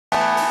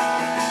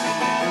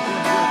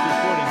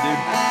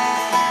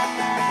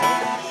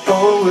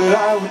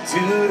would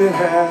do to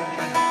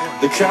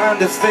have the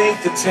kind of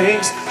faith it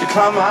takes to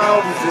come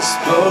out of this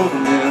boat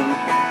and then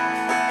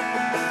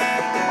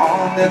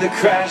onto the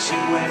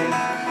crashing wave,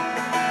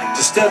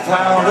 to step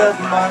out of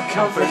my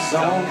comfort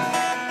zone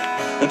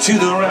into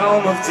the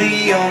realm of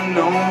the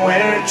unknown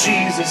where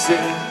Jesus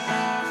is,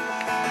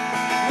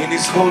 and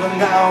He's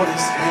holding out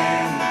His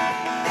hand.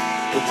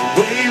 But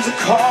the waves are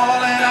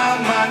calling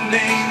out my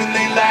name and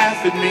they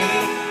laugh at me,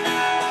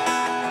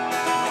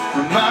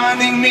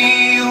 reminding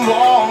me of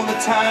all the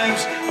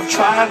times I've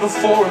tried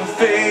before and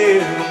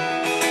failed.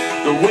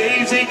 The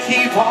waves, they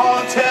keep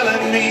on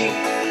telling me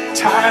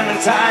time and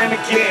time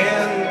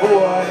again,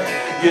 boy,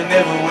 you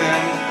never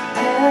win.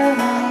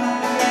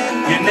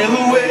 You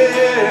never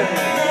win.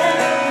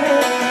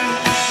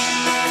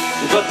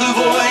 But the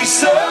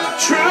voice of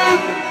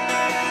truth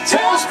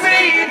tells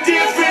me a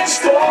different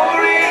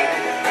story.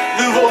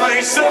 The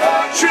voice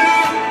of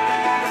truth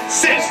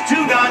says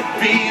do not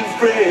be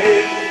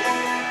afraid.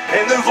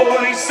 And the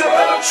voice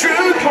of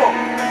truth, come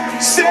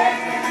on, say,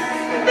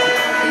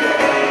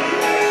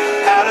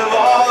 out of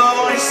all the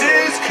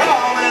voices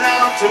calling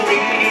out to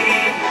me,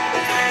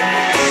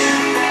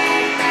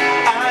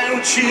 I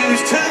will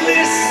choose to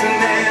listen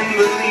and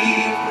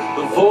believe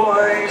the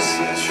voice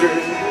of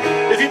truth.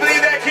 If you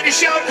believe that, can you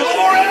shout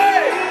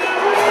glory?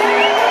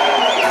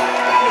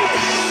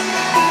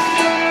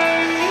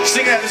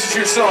 Sing that, this is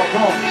your song,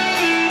 come on.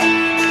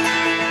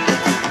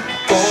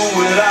 Oh,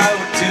 what I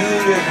would do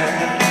to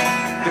have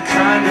the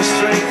kind of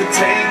strength it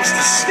takes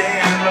to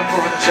stand up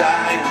for a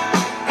giant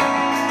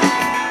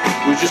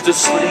with just a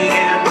sling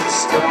and a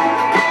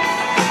stone,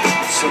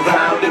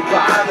 surrounded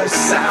by the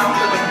sound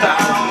of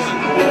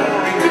 1,000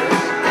 warriors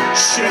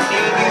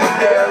shaking in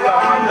their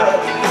armor,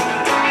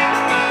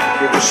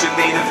 wishing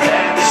they have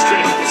had the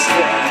strength to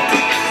stand.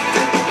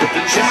 But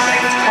the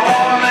giant's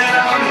calling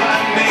out my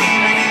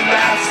name and he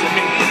laughs at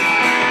me,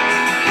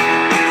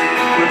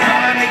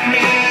 reminding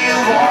me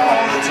of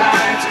all the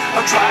times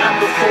I've tried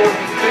before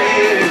and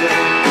failed.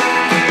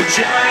 The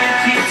giant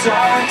keeps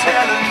on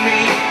telling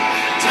me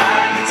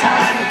time and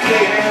time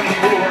again,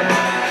 boy,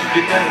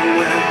 you never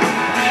win.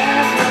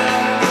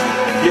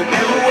 You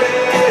never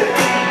win.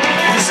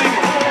 You sing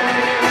it.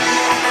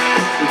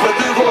 But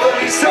the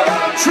voice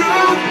of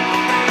truth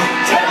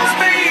tells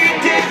me a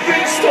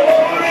different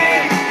story.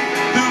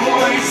 The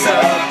voice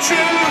of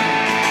truth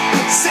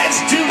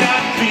says do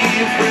not be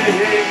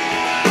afraid.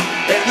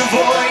 And the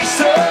voice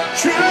of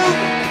truth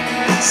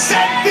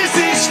said this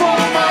is for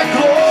my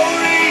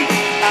glory.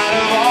 Out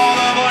of all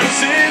the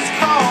voices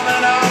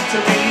calling out to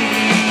me,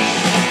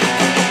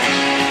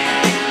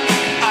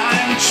 I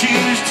would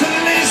choose to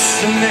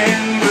listen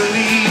and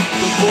believe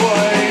the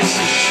voice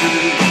of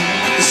truth.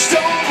 The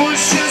stone was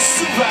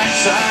just the right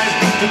size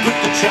to put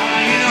the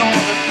giant on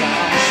the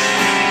ground,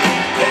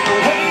 and the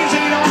waves,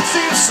 they don't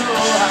seem so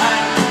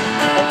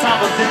high on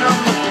top of them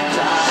looking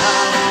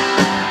down.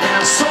 And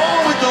I soar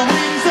with the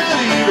wings that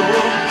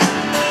eagle.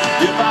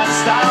 If I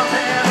stop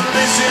and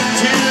listen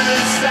to the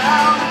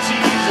sound of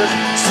Jesus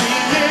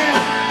singing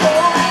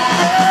over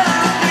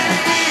me,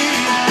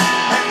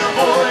 and the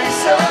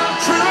voice of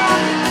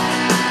truth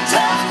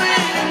tells me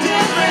a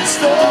different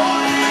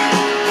story.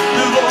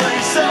 The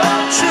voice of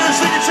truth,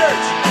 sing it,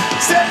 church,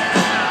 say,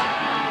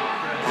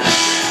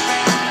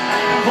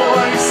 the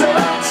voice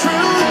of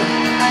truth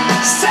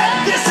said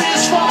this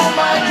is for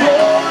my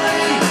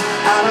glory.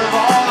 Out of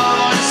all the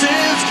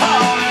voices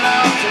calling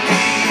out to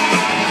me,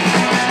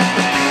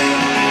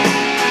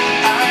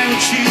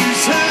 choose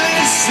to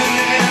listen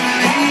and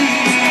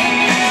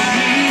believe.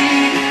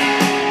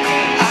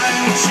 I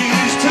will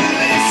choose to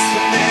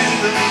listen and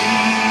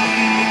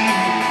believe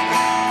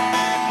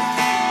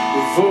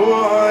the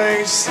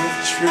voice of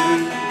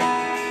truth.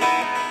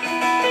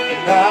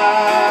 And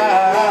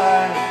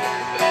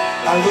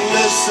I will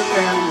listen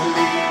and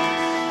believe,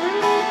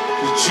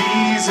 'cause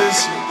Jesus,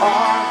 you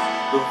are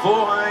the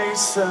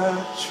voice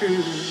of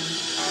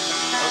truth.